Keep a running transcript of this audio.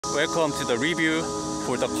Welcome to the review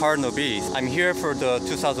for the car Novice. I'm here for the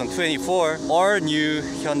 2024 all-new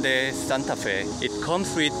Hyundai Santa Fe. It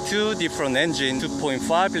comes with two different engines,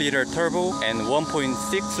 2.5 liter turbo and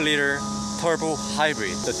 1.6 liter turbo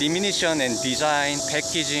hybrid. The dimension and design,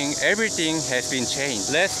 packaging, everything has been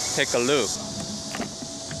changed. Let's take a look.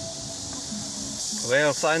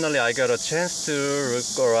 Well, finally I got a chance to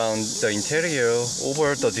look around the interior.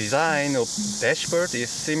 Over the design of dashboard is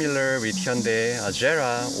similar with Hyundai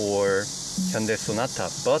Agera or Hyundai Sonata,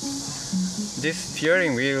 but this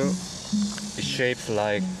steering wheel is shaped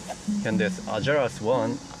like Hyundai Agera's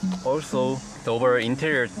one. Also, the overall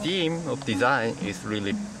interior theme of design is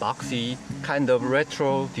really boxy, kind of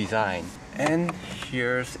retro design. And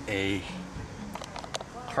here's a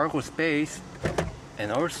cargo space, and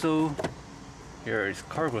also here is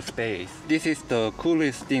cargo space. This is the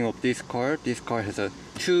coolest thing of this car. This car has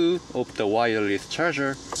two of the wireless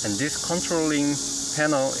charger, and this controlling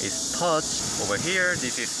panel is touch. Over here,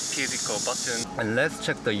 this is physical button. And let's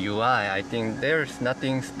check the UI. I think there's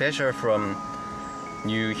nothing special from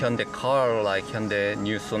new Hyundai car like Hyundai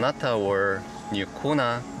new Sonata or new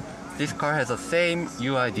Kona. This car has the same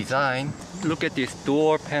UI design. Look at this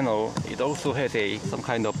door panel. It also has some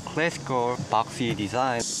kind of classical boxy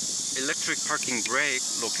design. Electric parking brake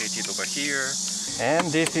located over here. And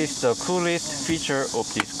this is the coolest feature of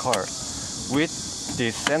this car. With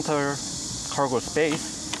this center cargo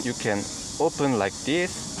space, you can open like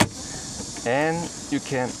this and you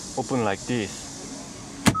can open like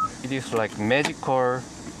this. It is like magical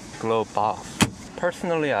glove box.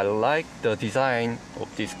 Personally, I like the design of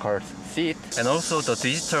this car's seat, and also the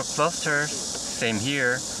digital cluster, same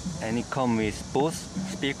here. And it comes with both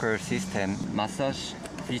speaker system, massage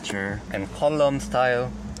feature, and column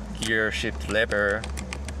style gear shift lever.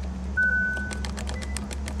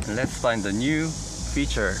 And let's find the new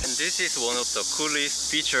feature. And this is one of the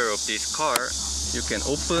coolest feature of this car. You can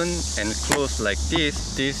open and close like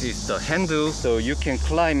this. This is the handle, so you can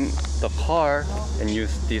climb the car and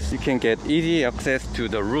use this. You can get easy access to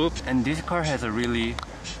the roof. And this car has a really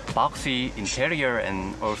boxy interior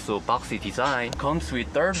and also boxy design. Comes with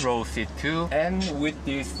third row seat too, and with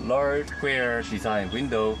this large square design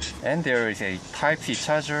window. And there is a Type-C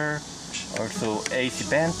charger, also AC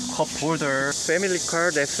vent, cup holder. Family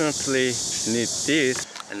car definitely needs this.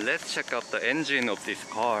 And let's check out the engine of this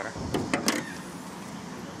car.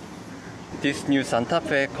 This new Santa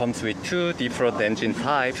Fe comes with two different engine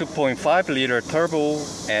types, 2.5 liter turbo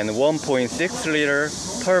and 1.6 liter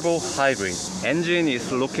turbo hybrid. Engine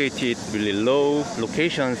is located really low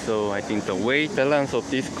location, so I think the weight balance of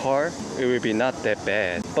this car, it will be not that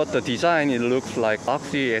bad. But the design, it looks like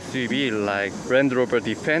boxy SUV like Land Rover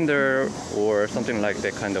Defender or something like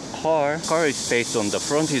that kind of car. The car is based on the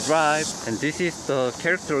front wheel drive, and this is the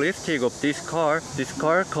characteristic of this car. This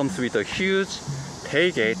car comes with a huge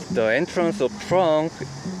tailgate. The entrance of trunk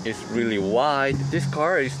is really wide. This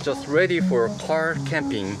car is just ready for car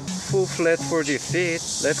camping. Full flat 4G seat.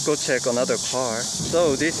 Let's go check another car.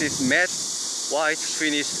 So this is matte white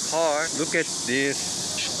finished car. Look at this.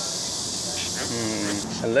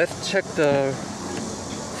 And let's check the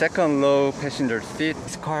second row passenger seat.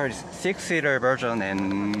 This car is 6-seater version,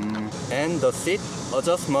 and the seat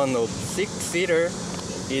adjustment of 6-seater,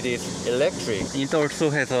 it is electric. It also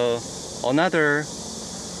has another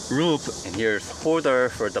roof, and here's holder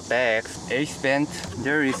for the bags, AC vent.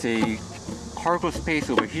 There is a cargo space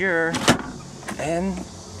over here, and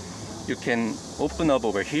you can open up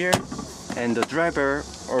over here, and the driver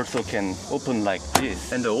also can open like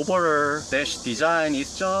this. And the overall dash design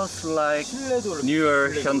is just like newer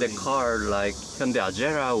Hyundai car like Hyundai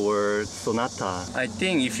Agera or Sonata. I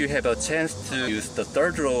think if you have a chance to use the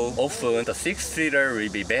third row often, the 6-seater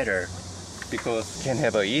will be better, because you can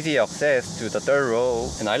have an easy access to the third row.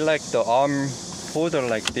 And I like the arm holder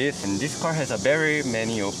like this. And this car has a very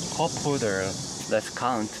many of cup holders. Let's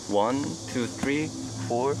count. 1, 2, 3,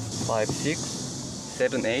 4, 5, 6,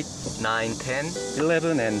 7, 8, 9, 10,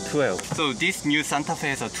 11, and 12. So this new Santa Fe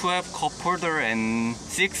has a 12 cup holder and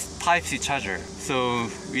 6 Type-C charger. So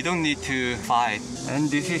we don't need to fight. And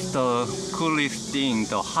this is the coolest thing.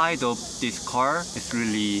 The height of this car is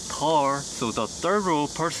really tall. So the third row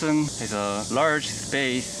person has a large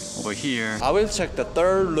space over here. I will check the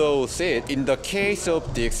third row seat. In the case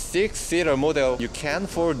of this 6-seater model, you can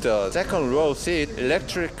fold the second row seat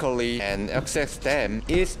electrically and access them.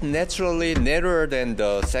 It's naturally narrower than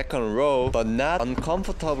the second row, but not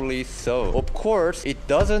uncomfortably so. Of course, it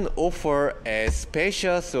doesn't offer as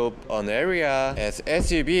spacious of an area as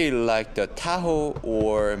SUV SUV like the Tahoe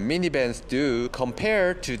or minivans do.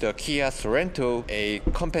 Compared to the Kia Sorento, a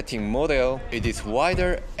competing model, it is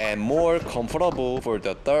wider and more comfortable for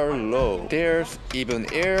the third row. There's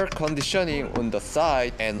even air conditioning on the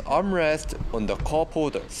side and armrest on the cup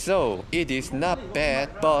holder. So it is not bad,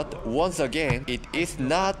 but once again, it is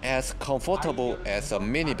not as comfortable as a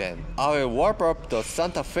minivan. I will wrap up the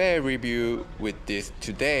Santa Fe review with this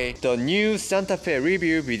today. The new Santa Fe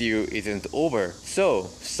review video isn't over, so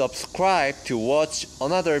subscribe to watch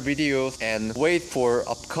another videos and wait for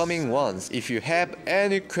upcoming ones. If you have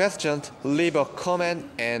any questions, leave a comment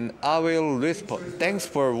and I will respond. Thanks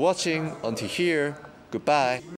for watching until here. Goodbye.